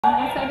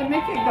That's how to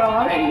make it go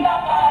already.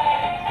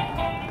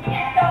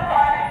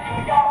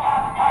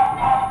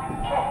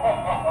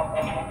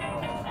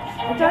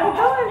 It's already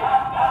going.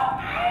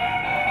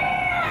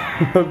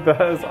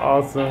 That is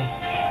awesome.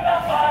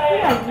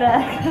 Yeah,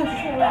 that's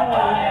so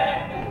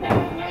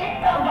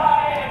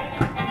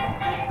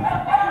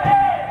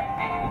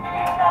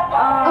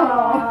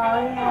Oh,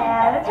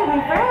 yeah, that's your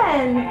new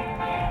friend.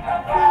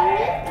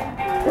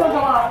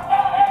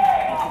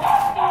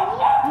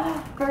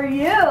 For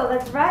you,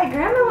 that's right.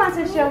 Grandma wants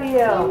to show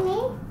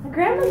you.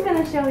 Grandma's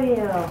gonna show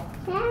you.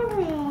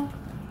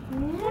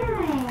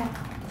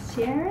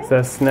 Share it. Is that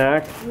a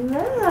snack?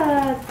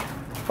 Look.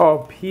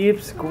 Oh,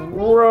 Peeps,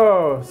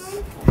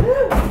 gross.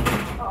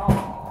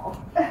 Oh.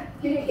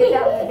 You didn't get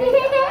that one big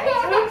enough,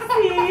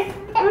 right?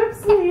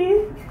 Oopsie.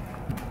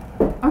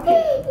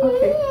 Oopsie.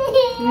 Okay.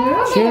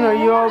 June, are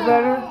you all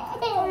better?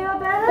 Are you all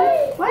better?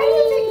 Why do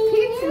you think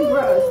Peeps and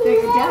gross? They're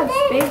your dad's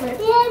favorite.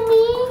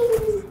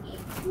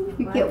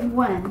 You get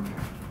one.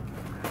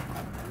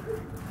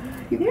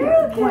 You're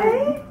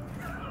okay.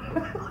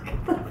 Look at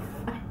the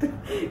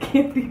fact.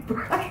 Can't be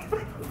bright.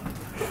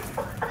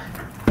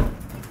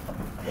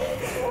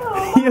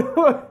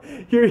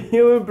 You're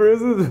healing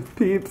bruises with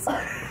Peeps.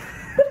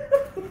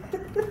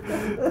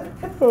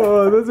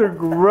 Oh, those are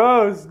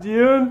gross,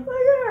 June. Look at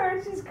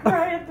her. She's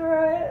crying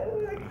through it.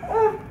 Like,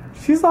 oh.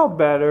 She's all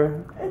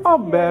better. All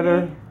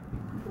better.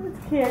 It's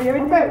candy.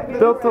 Everything.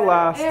 Built to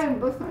last.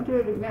 And let's not do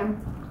it again.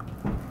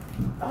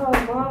 Oh,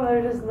 Mom,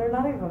 they're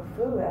not even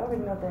food. I don't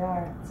even know what they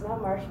are. It's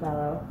not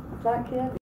marshmallow. It's not candy.